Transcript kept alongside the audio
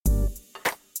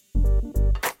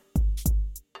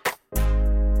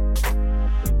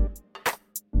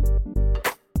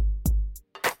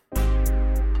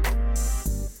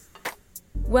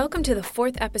Welcome to the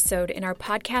fourth episode in our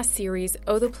podcast series,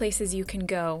 Oh, the Places You Can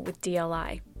Go with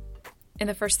DLI. In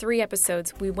the first three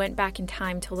episodes, we went back in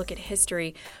time to look at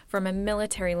history from a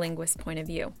military linguist point of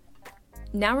view.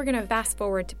 Now we're going to fast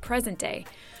forward to present day,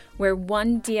 where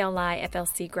one DLI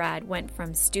FLC grad went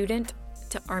from student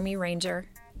to Army Ranger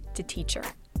to teacher.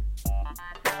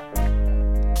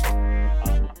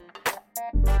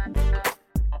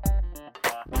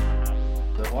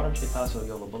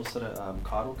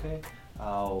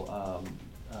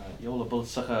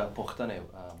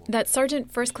 That's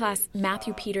Sergeant First Class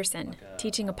Matthew Peterson,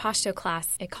 teaching a Pashto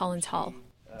class at Collins Hall.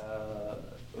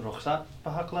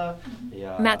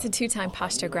 Matt's a two-time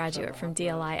Pashto graduate from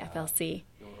DLI FLC.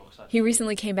 He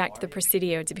recently came back to the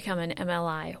Presidio to become an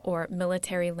MLI, or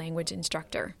Military Language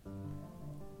Instructor.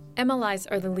 MLIs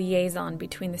are the liaison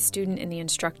between the student and the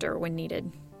instructor when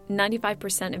needed.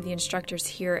 95% of the instructors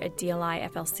here at DLI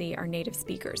FLC are native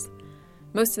speakers.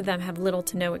 Most of them have little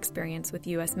to no experience with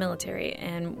U.S. military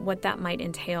and what that might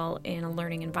entail in a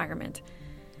learning environment.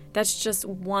 That's just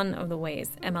one of the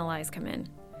ways MLIs come in.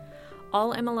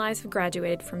 All MLIs have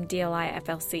graduated from DLI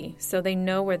FLC, so they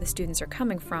know where the students are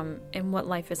coming from and what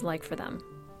life is like for them.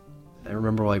 I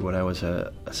remember when I was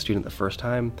a student the first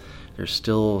time, there's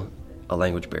still a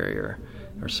language barrier,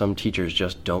 or some teachers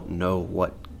just don't know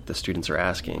what the students are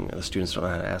asking, or the students don't know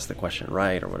how to ask the question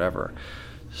right, or whatever.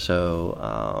 So,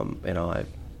 I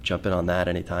jump in on that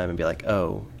anytime and be like,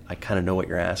 oh, I kind of know what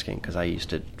you're asking because I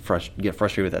used to get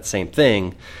frustrated with that same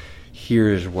thing.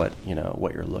 Here's what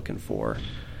you're looking for.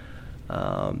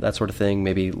 That sort of thing.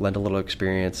 Maybe lend a little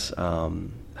experience,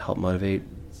 help motivate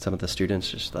some of the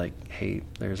students. Just like, hey,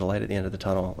 there's a light at the end of the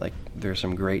tunnel. Like, there's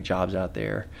some great jobs out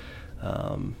there.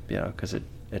 Because it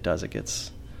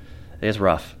gets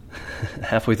rough.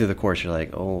 Halfway through the course, you're like,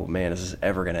 oh man, is this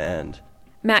ever going to end?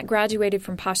 Matt graduated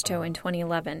from Pashto in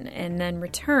 2011 and then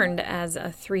returned as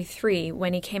a 3-3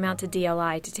 when he came out to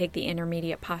DLI to take the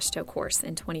intermediate Pashto course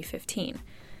in 2015.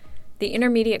 The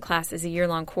intermediate class is a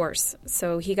year-long course,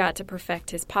 so he got to perfect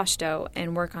his Pashto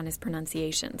and work on his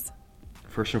pronunciations.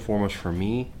 First and foremost for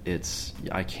me,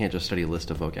 I can't just study a list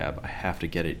of vocab. I have to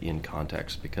get it in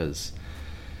context because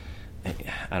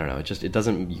I don't know. It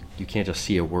doesn't. You can't just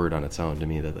see a word on its own. To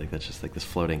me, that's just like this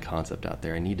floating concept out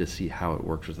there. I need to see how it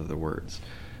works with other words.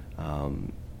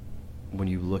 When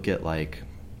you look at like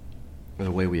the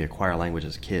way we acquire language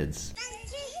as kids,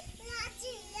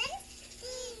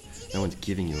 no one's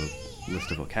giving you a list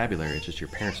of vocabulary. It's just your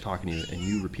parents talking to you and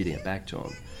you repeating it back to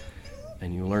them.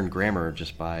 And you learn grammar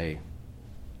just by,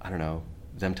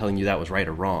 them telling you that was right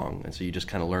or wrong. And so you just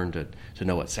kind of learn to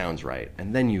know what sounds right.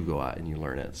 And then you go out and you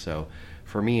learn it. So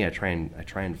for me, I try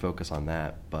and focus on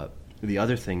that. But the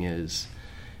other thing is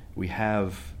we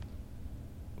have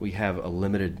a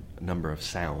limited number of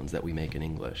sounds that we make in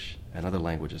English, and other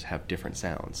languages have different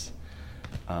sounds.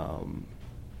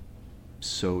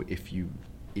 So if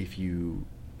you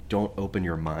don't open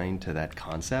your mind to that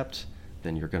concept,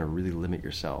 then you're going to really limit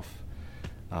yourself.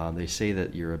 They say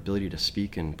that your ability to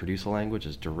speak and produce a language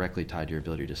is directly tied to your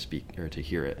ability to speak or to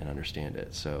hear it and understand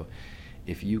it. So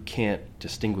if you can't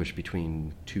distinguish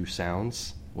between two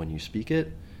sounds when you speak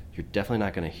it, you're definitely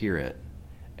not going to hear it,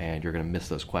 and you're going to miss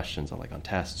those questions on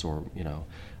tests or,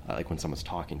 like when someone's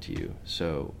talking to you.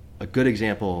 So a good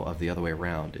example of the other way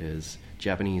around is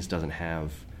Japanese doesn't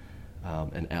have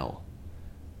an L.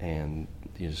 And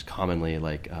just commonly,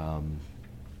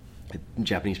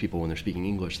 Japanese people, when they're speaking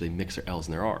English, they mix their L's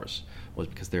and their R's. Well,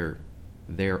 it's because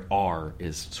their R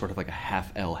is sort of like a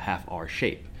half L, half R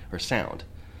shape or sound.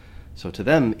 So to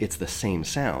them, it's the same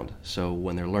sound. So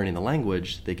when they're learning the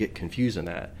language, they get confused in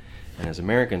that. And as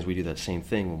Americans, we do that same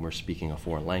thing when we're speaking a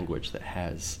foreign language that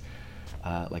has,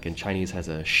 like in Chinese, has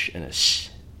a sh and a sh.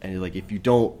 And if you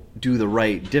don't do the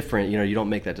right different, you don't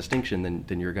make that distinction,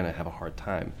 then you're going to have a hard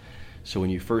time. So when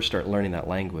you first start learning that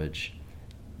language,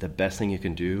 the best thing you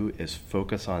can do is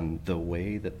focus on the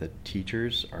way that the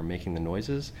teachers are making the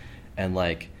noises and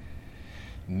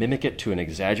mimic it to an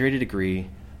exaggerated degree,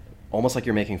 almost like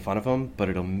you're making fun of them, but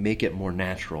it'll make it more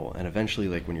natural. And eventually,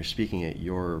 when you're speaking it,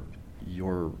 your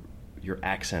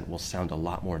accent will sound a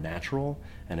lot more natural.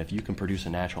 And if you can produce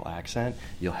a natural accent,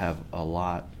 you'll have a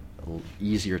lot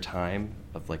easier time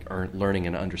of learning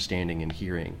and understanding and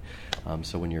hearing.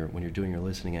 So when you're doing your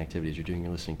listening activities, you're doing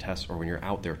your listening tests, or when you're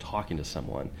out there talking to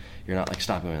someone, you're not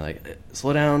stopping and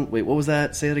slow down, wait, what was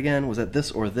that? Say it again. Was that this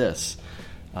or this?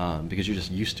 Because you're just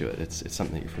used to it. It's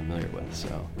something that you're familiar with.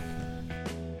 So.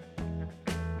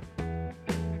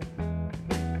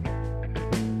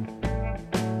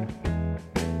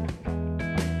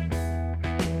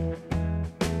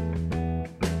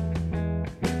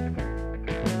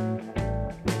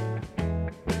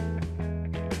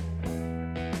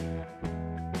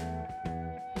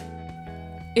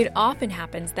 It often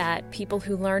happens that people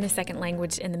who learn a second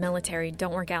language in the military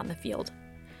don't work out in the field.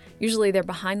 Usually they're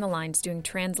behind the lines doing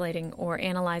translating or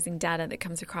analyzing data that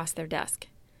comes across their desk.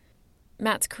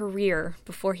 Matt's career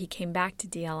before he came back to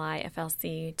DLI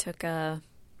FLC took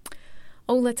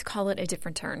let's call it a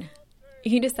different turn.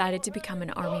 He decided to become an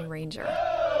Army Ranger.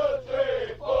 2,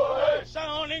 3, 4, 8.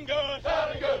 Sounding good,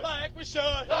 like we should.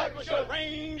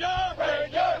 Ranger,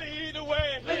 lead the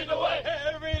way,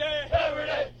 every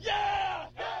day, yeah!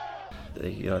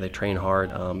 They train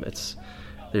hard.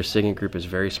 Their SIGINT group is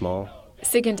very small.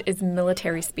 SIGINT is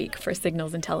military speak for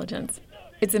signals intelligence.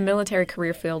 It's a military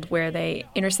career field where they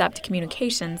intercept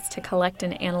communications to collect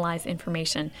and analyze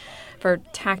information for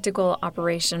tactical,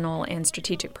 operational, and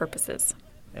strategic purposes.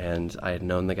 And I had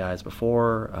known the guys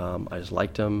before. I just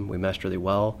liked them. We meshed really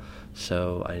well.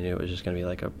 So I knew it was just going to be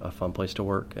like a fun place to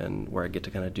work and where I get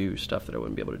to kind of do stuff that I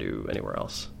wouldn't be able to do anywhere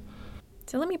else.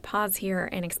 So let me pause here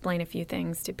and explain a few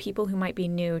things to people who might be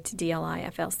new to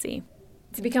DLI FLC.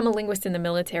 To become a linguist in the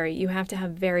military, you have to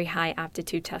have very high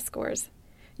aptitude test scores.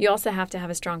 You also have to have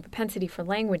a strong propensity for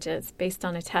languages based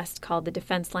on a test called the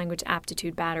Defense Language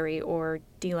Aptitude Battery, or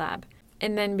DLAB.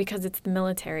 And then because it's the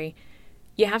military,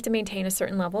 you have to maintain a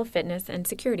certain level of fitness and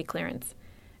security clearance.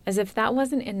 As if that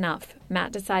wasn't enough,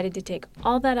 Matt decided to take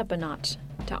all that up a notch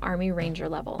to Army Ranger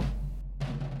level.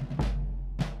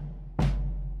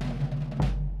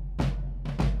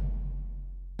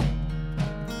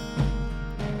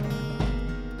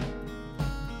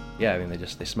 Yeah, I mean,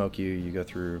 they smoke you. You go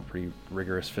through pretty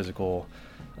rigorous physical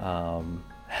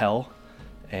hell,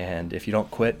 and if you don't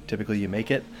quit, typically you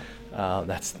make it.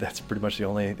 That's pretty much the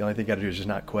only thing you got to do is just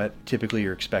not quit. Typically,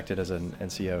 you're expected as an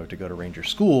NCO to go to Ranger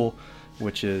School,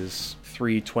 which is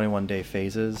 3 21-day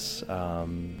phases: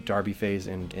 Darby phase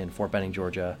in Fort Benning,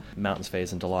 Georgia, Mountains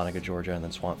phase in Dahlonega, Georgia, and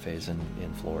then Swamp phase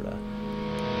in Florida.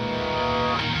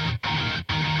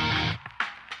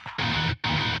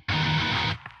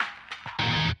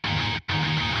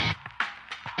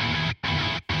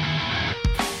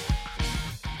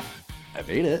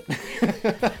 I made it.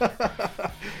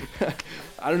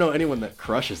 I don't know anyone that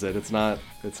crushes it. It's not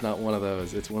one of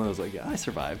those. It's one of those like, yeah, I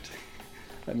survived.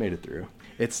 I made it through.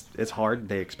 It's hard.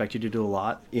 They expect you to do a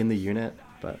lot in the unit,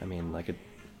 but I mean,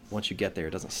 once you get there,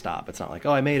 it doesn't stop. It's not like,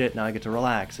 oh, I made it, now I get to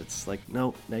relax. It's like,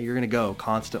 no, now you're gonna go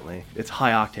constantly. It's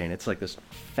high octane. It's like this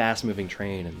fast moving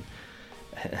train, and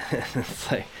it's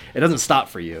like it doesn't stop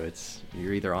for you.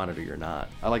 You're either on it or you're not.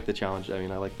 I like the challenge. I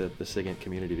mean, I like the SIGINT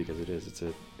community because it's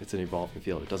an evolving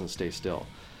field. It doesn't stay still,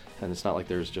 and it's not like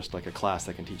there's just like a class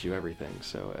that can teach you everything.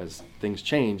 So as things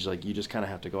change, like you just kind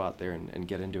of have to go out there and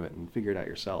get into it and figure it out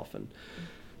yourself. And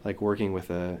like working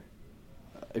with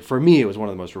for me, it was one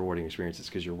of the most rewarding experiences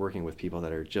because you're working with people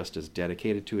that are just as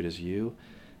dedicated to it as you,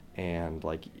 and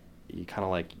like you kind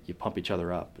of like you pump each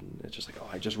other up, and it's just like, oh,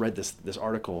 I just read this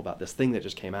article about this thing that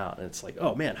just came out, and it's like,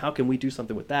 oh man, how can we do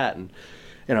something with that? And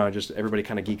just everybody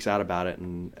kind of geeks out about it,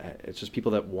 and it's just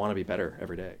people that want to be better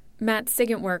every day. Matt's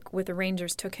SIGINT work with the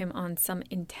Rangers took him on some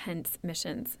intense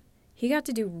missions. He got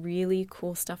to do really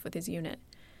cool stuff with his unit.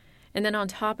 And then on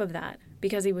top of that,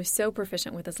 because he was so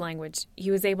proficient with his language,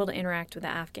 he was able to interact with the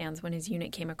Afghans when his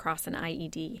unit came across an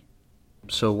IED.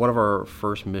 So one of our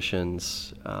first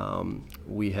missions,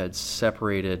 we had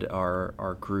separated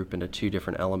our group into 2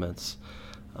 different elements.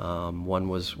 One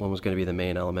was going to be the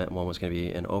main element, and one was going to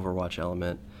be an overwatch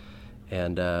element.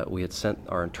 And we had sent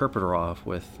our interpreter off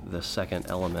with the second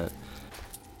element.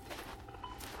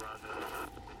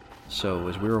 So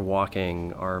as we were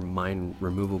walking, our mine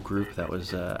removal group that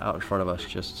was out in front of us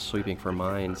just sweeping for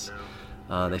mines,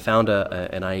 they found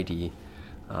an IED.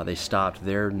 They stopped.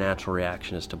 Their natural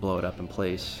reaction is to blow it up in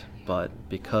place, but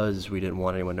because we didn't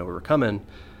want anyone to know we were coming,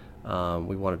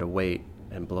 we wanted to wait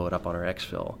and blow it up on our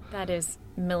exfil. That is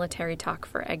military talk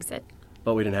for exit.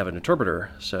 But we didn't have an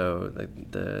interpreter, so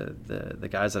the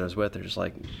guys that I was with, they're just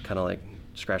like kind of like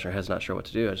scratching their heads, not sure what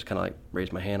to do. I just kind of like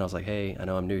raised my hand. I was like, hey, I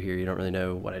know I'm new here. You don't really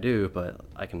know what I do, but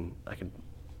I can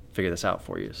figure this out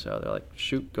for you. So they're like,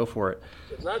 shoot, go for it.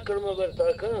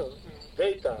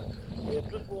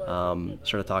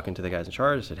 Started talking to the guys in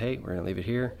charge. I said, hey, we're going to leave it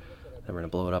here, and we're going to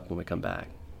blow it up when we come back.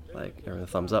 Like, everything,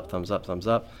 thumbs up, thumbs up, thumbs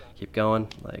up. Keep going.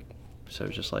 Like, so it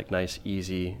was just like nice,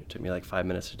 easy. It took me like 5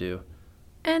 minutes to do.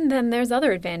 And then there's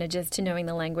other advantages to knowing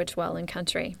the language well in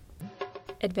country.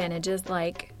 Advantages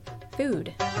like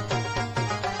food.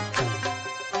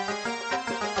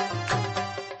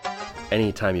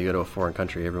 Anytime you go to a foreign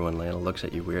country, everyone looks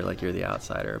at you weird, like you're the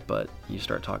outsider. But you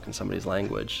start talking somebody's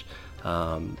language,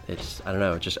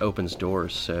 it just opens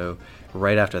doors. So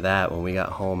right after that, when we got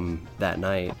home that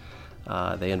night,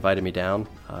 they invited me down.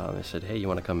 They said, hey, you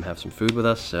want to come have some food with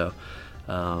us? So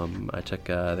I took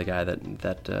the guy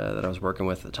that I was working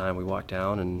with at the time. We walked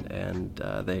down and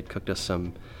they had cooked us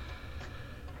some.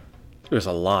 It was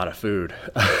a lot of food.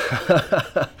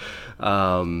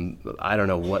 I don't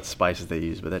know what spices they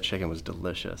used, but that chicken was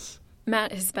delicious.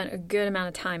 Matt has spent a good amount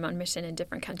of time on mission in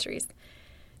different countries.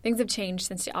 Things have changed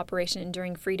since the Operation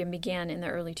Enduring Freedom began in the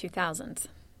early 2000s.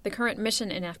 The current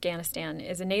mission in Afghanistan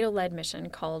is a NATO-led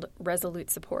mission called Resolute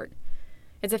Support.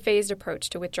 It's a phased approach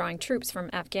to withdrawing troops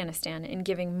from Afghanistan and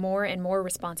giving more and more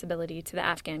responsibility to the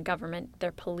Afghan government,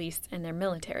 their police, and their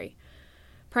military.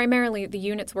 Primarily, the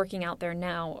units working out there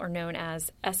now are known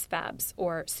as SFABs,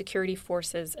 or Security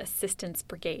Forces Assistance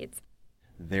Brigades.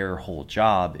 Their whole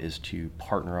job is to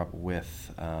partner up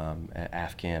with an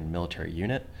Afghan military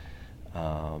unit,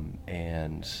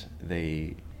 and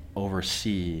they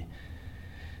oversee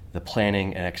the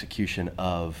planning and execution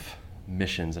of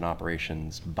missions and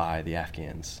operations by the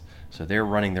Afghans. So they're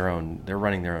running their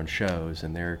own shows,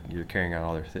 and you're carrying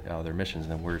out all their missions,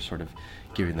 and then we're sort of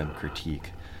giving them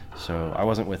critique. So I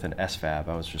wasn't with an SFAB,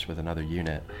 I was just with another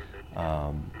unit,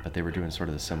 but they were doing sort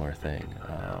of the similar thing.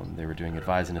 They were doing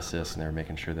advise and assist, and they were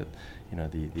making sure that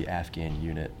the Afghan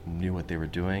unit knew what they were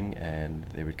doing, and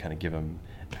they would kind of give them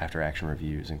after-action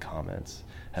reviews and comments.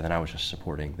 And then I was just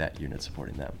supporting that unit,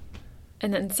 supporting them.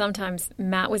 And then sometimes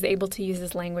Matt was able to use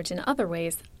his language in other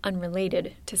ways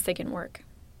unrelated to SIGINT work.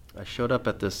 I showed up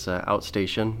at this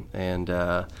outstation, and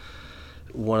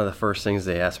one of the first things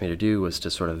they asked me to do was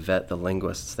to sort of vet the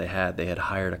linguists they had. They had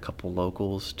hired a couple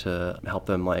locals to help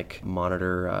them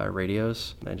monitor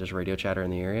radios and just radio chatter in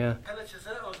the area.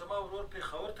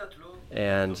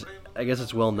 And I guess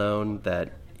it's well known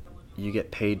that you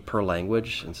get paid per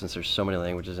language, and since there's so many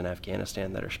languages in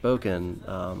Afghanistan that are spoken,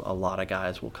 a lot of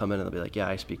guys will come in and they'll be like, yeah,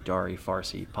 I speak Dari,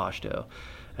 Farsi, Pashto,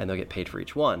 and they'll get paid for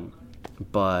each one.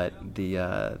 But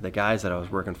the guys that I was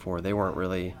working for, they weren't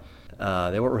really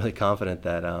confident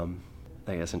that I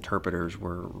guess interpreters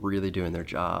were really doing their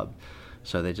job.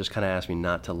 So they just kind of asked me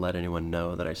not to let anyone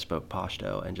know that I spoke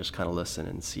Pashto and just kind of listen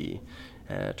and see.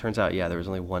 And it turns out, there was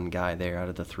only one guy there out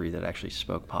of the three that actually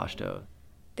spoke Pashto.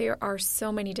 There are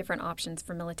so many different options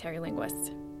for military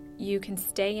linguists. You can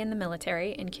stay in the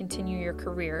military and continue your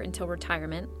career until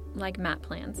retirement, like Matt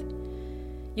plans.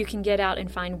 You can get out and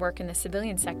find work in the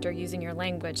civilian sector using your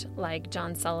language, like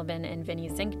John Sullivan and Vinny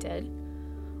Zink did.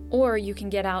 Or you can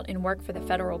get out and work for the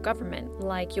federal government,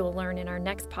 like you'll learn in our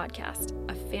next podcast,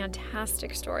 a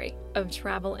fantastic story of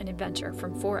travel and adventure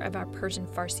from 4 of our Persian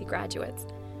Farsi graduates.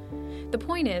 The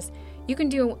point is, you can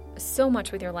do so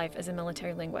much with your life as a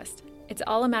military linguist. It's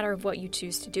all a matter of what you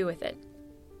choose to do with it.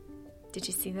 Did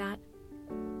you see that?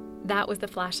 That was the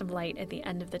flash of light at the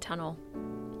end of the tunnel.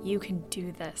 You can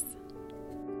do this.